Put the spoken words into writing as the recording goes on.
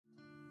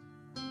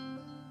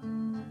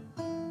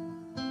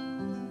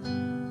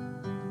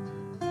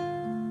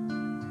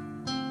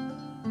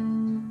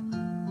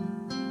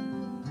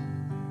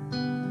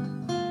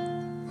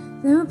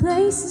There are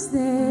places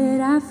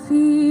that I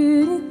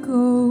fear to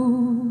go,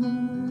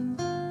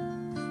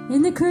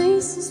 in the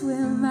creases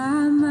where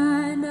my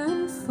mind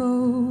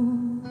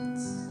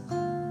unfolds,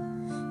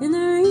 in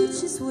the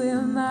reaches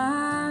where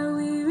my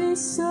weary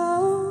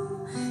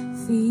soul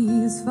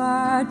feels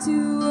far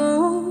too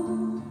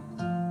old.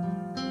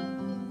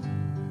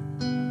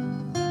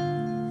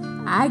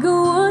 I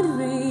go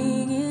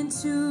wandering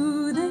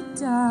into the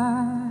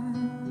dark,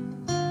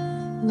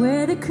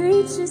 where the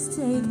creatures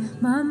take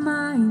my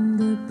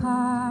mind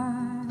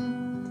apart.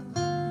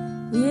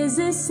 Is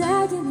this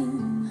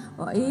agony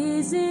or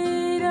is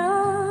it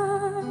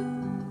art?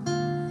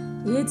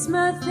 It's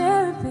my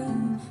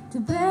therapy to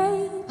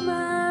beg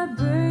my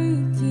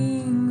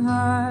breaking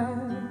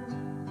heart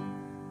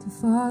to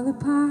fall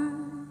apart.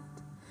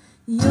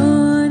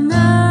 You're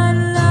not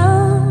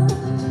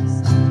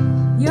lost,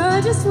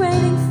 you're just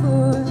waiting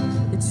for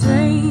the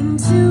train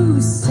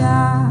to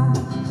stop.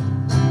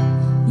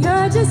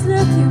 You're just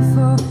looking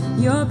for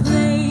your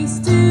place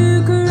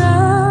to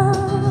cross,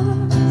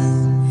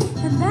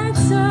 and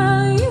that's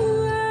all you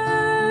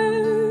are.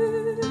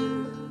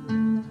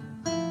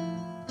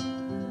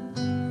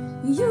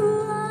 You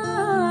are.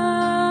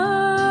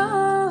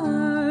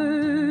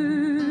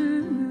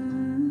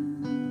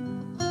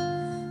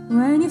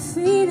 When you're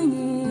feeling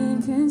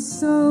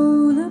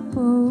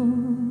inconsolable,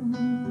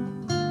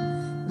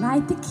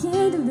 light the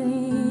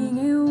kindling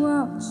and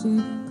watch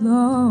it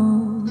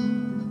glow.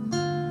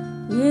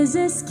 Is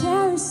this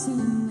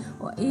kerosene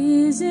or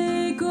is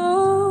it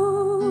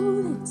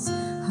gold? It's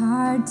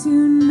hard to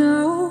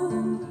know.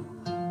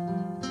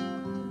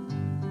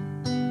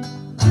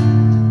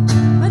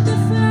 But the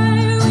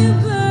fire will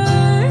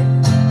burn,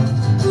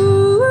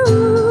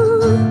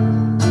 ooh,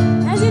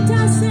 as you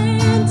toss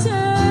and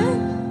turn,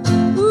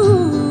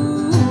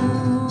 ooh,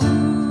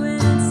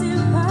 and it's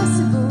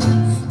impossible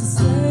to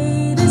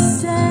stay the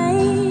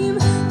same,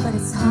 but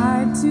it's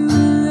hard to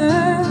learn.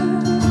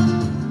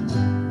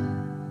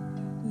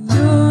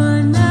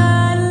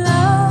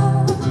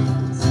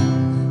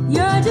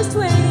 Just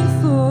waiting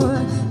for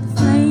the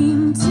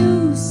flame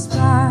to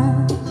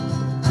spark.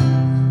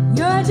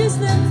 You're just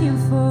looking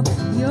for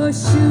your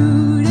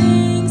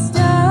shooting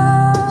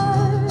star,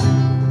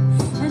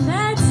 and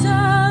that's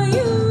all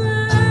you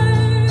are.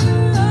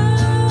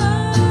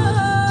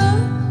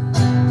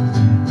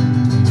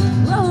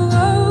 Whoa,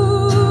 whoa,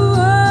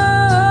 whoa,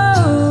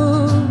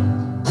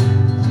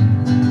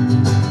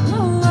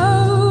 whoa,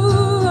 whoa.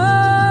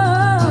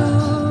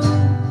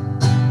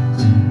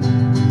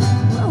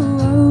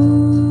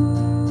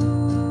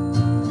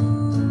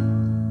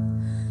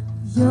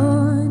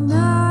 You're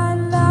not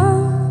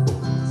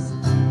lost,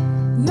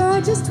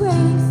 you're just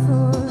waiting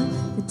for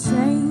the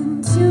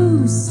train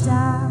to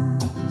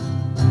stop.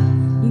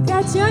 You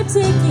got your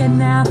ticket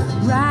now,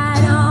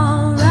 right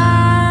on,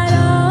 right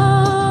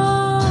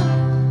on.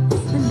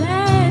 And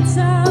that's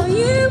all,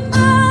 you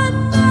are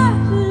not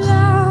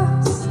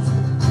lost,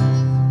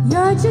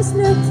 you're just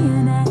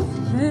looking at